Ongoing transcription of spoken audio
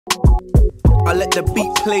I let the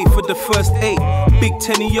beat play for the first 8. Big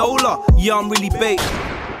Teniola, yeah, I'm really baked.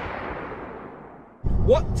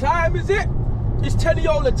 What time is it? It's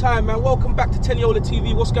Teniola time, man. Welcome back to Teniola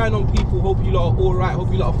TV. What's going on, people? Hope you lot are all right.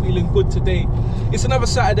 Hope you lot are feeling good today. It's another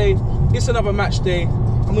Saturday. It's another match day.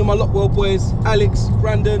 I'm with my Lockwell boys, Alex,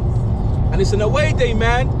 Brandon, and it's an away day,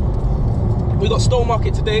 man. We got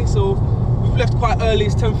Stowmarket today, so we've left quite early.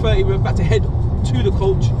 It's 10:30. We're about to head to the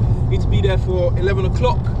coach. Need to be there for 11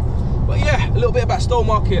 o'clock. But yeah, a little bit about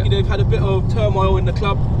Stowmarket. They've had a bit of turmoil in the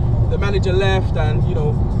club. The manager left, and you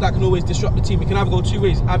know that can always disrupt the team. It can either go two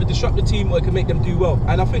ways: either disrupt the team or it can make them do well.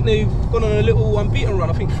 And I think they've gone on a little unbeaten run.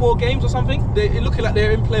 I think 4 games or something. They're looking like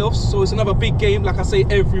they're in playoffs, so it's another big game. Like I say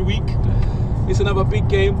every week, it's another big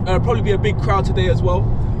game. Probably be a big crowd today as well.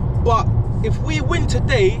 But if we win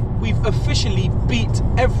today, we've officially beat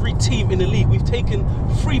every team in the league. We've taken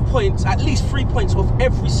 3 points, at least 3 points off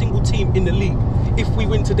every single team in the league. If we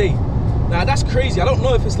win today, now that's crazy. I don't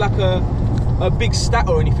know if it's like a big stat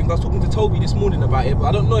or anything. I was talking to Toby this morning about it, but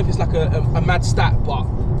I don't know if it's like a mad stat, but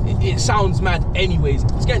it sounds mad anyways.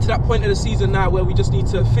 It's getting to that point of the season now where we just need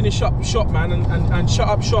to finish up shop, man, and shut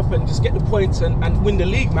up shop and just get the points and win the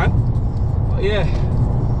league, man. But yeah,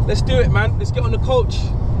 let's do it, man. Let's get on the coach.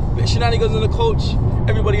 Bit of shenanigans on the coach.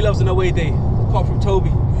 Everybody loves an away day, apart from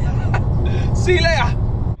Toby. See you later.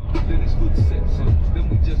 Then it's good sex, then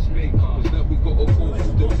we just make up. Now we got a call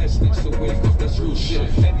for domestic, so wake up, that's real shit.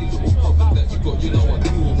 Any little problem that you got, you know what to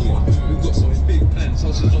do. We got some big plans,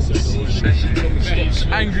 how's it not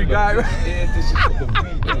see? Angry guy.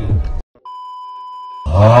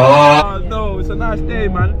 Oh no, it's a nice day,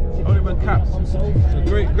 man. Only even caps. It's a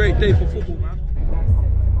great day for football, man.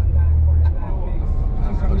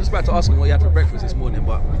 I was just about to ask him what he had for breakfast this morning,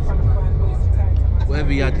 but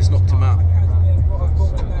whatever he had, it's knocked him out.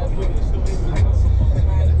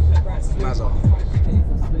 Mazza.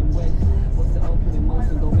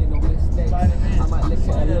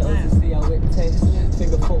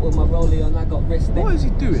 What is he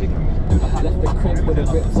doing? Left the crib with a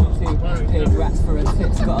ripped up team. Paid rats for a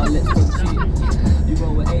tip, got our lips from cheap. You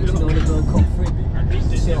roll with 8, you know the girl come free.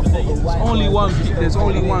 There's only one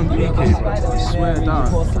PK, bro. I swear down.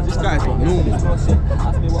 This guy's not normal. Ask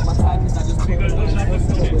me what my type is, I just put it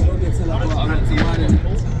until I got back to money.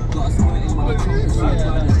 Got a sweat in my trunk and shit on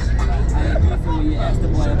it. I ain't beefing with your ex, the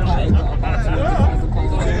boy a party, got a bunch.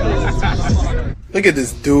 Look at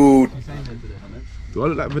this dude. Do I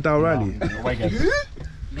look like Vidal Riley?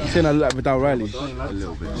 You saying I look like Vidal Riley? A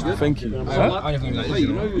little bit. Thank you. Huh?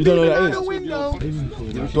 You don't know who that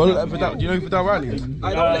is? Do I look like Vidal? Do you know who Vidal Riley is?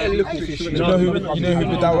 I don't let him look at you. You know who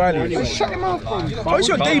Vidal Riley is? Shut him up. Oh, it's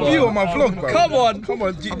your debut on my vlog, bro. Come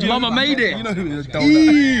on. Mama made it. You know who Vidal Riley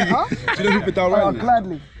is? Do you know who Vidal Riley is?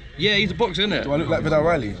 Gladly. Yeah, he's a boxer, isn't it? Do I look like Vidal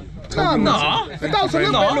Riley? Nah. Vidal's a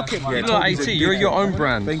little bit looking. You're not 18. You're your own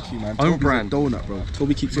brand. Thank you, man. Own brand. Donut, bro.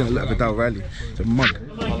 Toby keeps saying I look like Vidal Riley. It's a mug.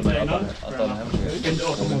 Come on, man.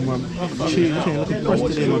 Looking fresh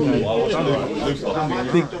today, my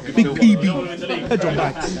guy. Big PB. Pedro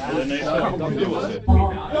bags.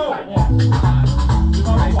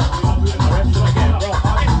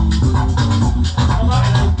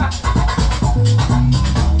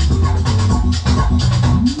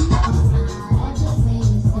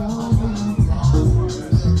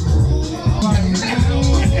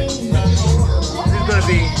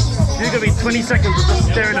 You're gonna be 20 seconds of just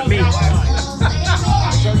staring at me.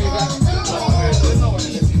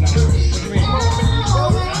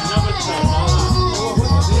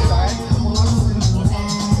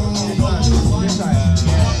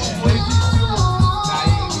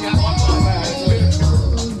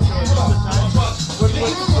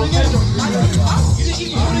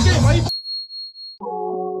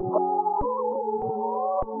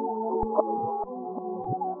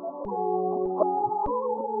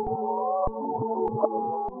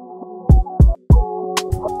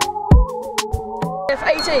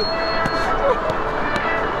 F80.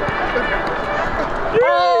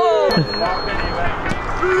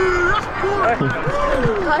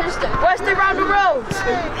 Where's the round the road?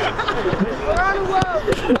 Around the world.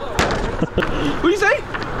 What do you say?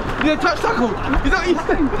 You need a touch tackle? Is that what you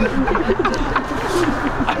say?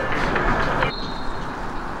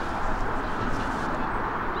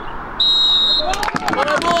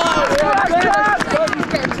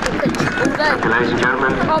 Ladies and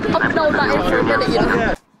gentlemen, I've known that in for a minute, you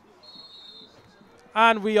know.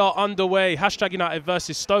 And we are underway. Hashtag United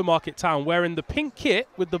versus Stowmarket Town, wearing the pink kit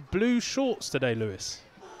with the blue shorts today, Lewis.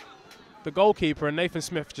 The goalkeeper and Nathan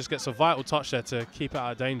Smith just gets a vital touch there to keep it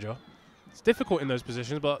out of danger. It's difficult in those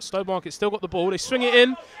positions, but Stowmarket still got the ball. They swing it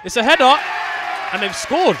in. It's a header, and they've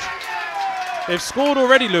scored. They've scored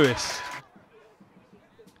already, Lewis.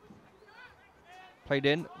 Played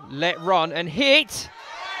in, let run and hit.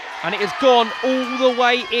 And it has gone all the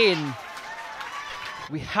way in.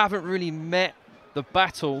 We haven't really met the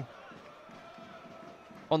battle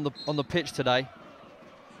on the pitch today.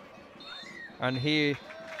 And here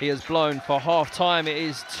he has blown for half time. It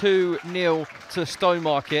is 2-0 to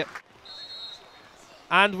Stowmarket.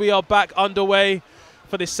 And we are back underway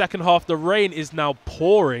for this second half. The rain is now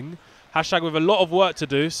pouring. Hashtag with a lot of work to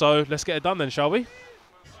do, so let's get it done then, shall we?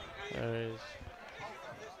 There it is.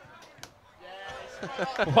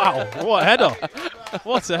 Wow, what a header.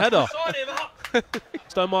 What a header.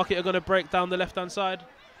 Stowmarket are going to break down the left-hand side.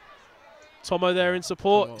 Tomo there in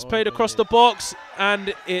support. It's played across the box,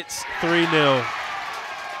 and it's 3-0.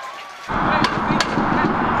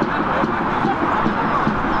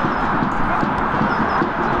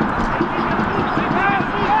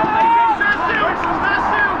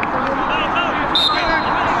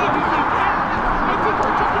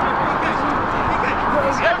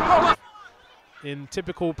 In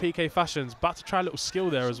typical PK fashions, about to try a little skill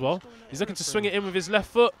there as well. He's looking to swing it in with his left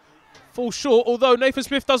foot. Falls short, although Nathan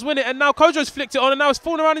Smith does win it, and now Kojo's flicked it on, and now it's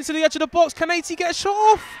falling around into the edge of the box. Can AT get a shot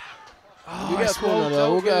off? Oh, We'll get a corner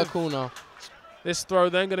though. We'll get a corner. This throw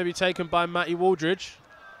then going to be taken by Matty Waldridge.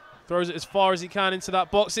 Throws it as far as he can into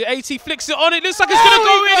that box. The AT flicks it on. It looks like it's going to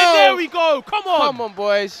go in, and there we go. Come on. Come on,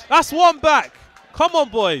 boys. That's one back. Come on,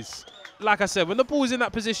 boys. Like I said, when the ball's in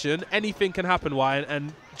that position, anything can happen, Wyatt,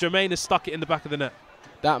 and Jermaine has stuck it in the back of the net.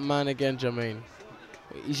 That man again, Jermaine.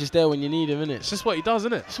 He's just there when you need him, innit? It's just what he does,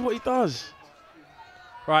 isn't it? That's what he does.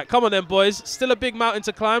 Right, come on then, boys. Still a big mountain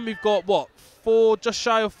to climb. We've got, what, just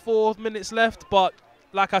shy of 4 minutes left, but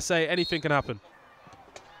like I say, anything can happen.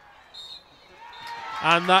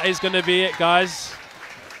 And that is going to be it, guys.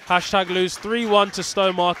 Hashtag lose 3-1 to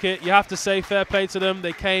Stowmarket. You have to say fair play to them.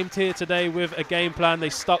 They came here today with a game plan.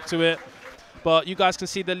 They stuck to it. But you guys can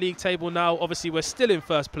see the league table now. Obviously, we're still in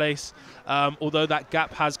first place, although that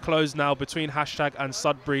gap has closed now between Hashtag and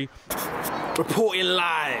Sudbury. Reporting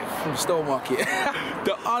live from Stowmarket.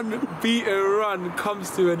 The unbeaten run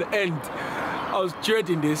comes to an end. I was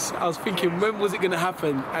dreading this. I was thinking, when was it going to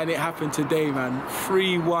happen? And it happened today, man.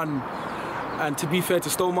 3-1. And to be fair to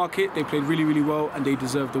Stowmarket, they played really, really well and they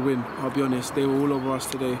deserved the win. I'll be honest, they were all over us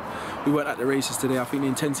today. We weren't at the races today. I think the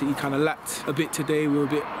intensity kind of lacked a bit today. We were a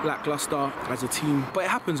bit lackluster as a team. But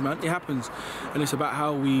it happens, man, it happens. And it's about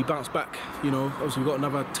how we bounce back. You know, obviously we've got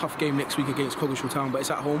another tough game next week against Coggeshall Town, but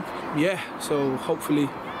it's at home. Yeah, so hopefully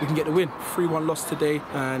we can get the win. 3-1 loss today,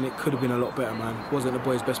 and it could have been a lot better, man. Wasn't the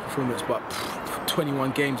boys' best performance, but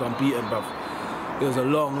 21 games unbeaten, bruv. It was a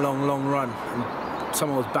long, long, long run. And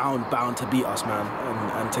someone was bound to beat us, man,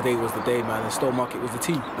 and today was the day, man, and Stowmarket was the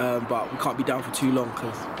team. But we can't be down for too long,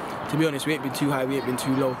 because to be honest, we ain't been too high, we ain't been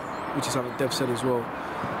too low, which is something Dev said as well,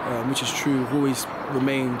 which is true. We've always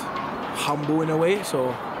remained humble in a way,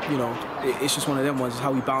 so, you know, it's just one of them ones. It's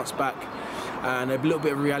how we bounce back, and a little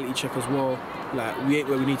bit of reality check as well. Like, we ain't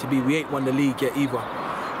where we need to be. We ain't won the league yet either.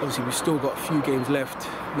 Obviously, we've still got a few games left.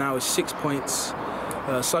 Now it's 6 points.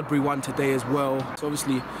 Sudbury won today as well. So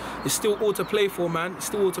obviously, it's still all to play for, man. It's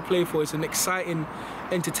still all to play for. It's an exciting,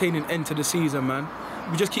 entertaining end to the season, man.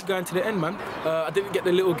 We just keep going to the end, man. I didn't get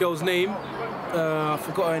the little girl's name. I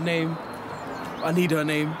forgot her name. I need her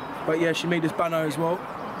name. But yeah, she made this banner as well.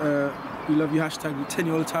 We love you, hashtag. We 10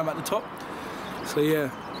 you all the time at the top. So yeah,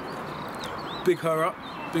 big her up.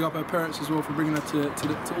 Big up her parents as well for bringing her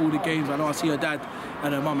to all the games. I know I see her dad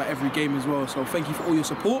and her mum at every game as well. So thank you for all your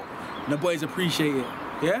support. And the boys appreciate it,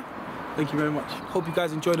 yeah? Thank you very much. Hope you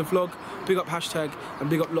guys enjoy the vlog. Big up hashtag and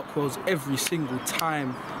big up Lockwells every single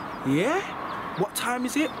time, yeah? What time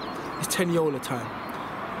is it? It's Teniola time.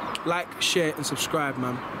 Like, share and subscribe,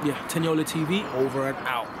 man. Yeah, Teniola TV, over and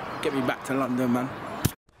out. Get me back to London, man.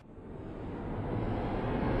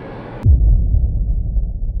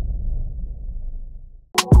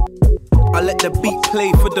 I let the beat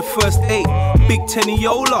play for the first 8. Big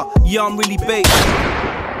Teniola, yeah, I'm really baked.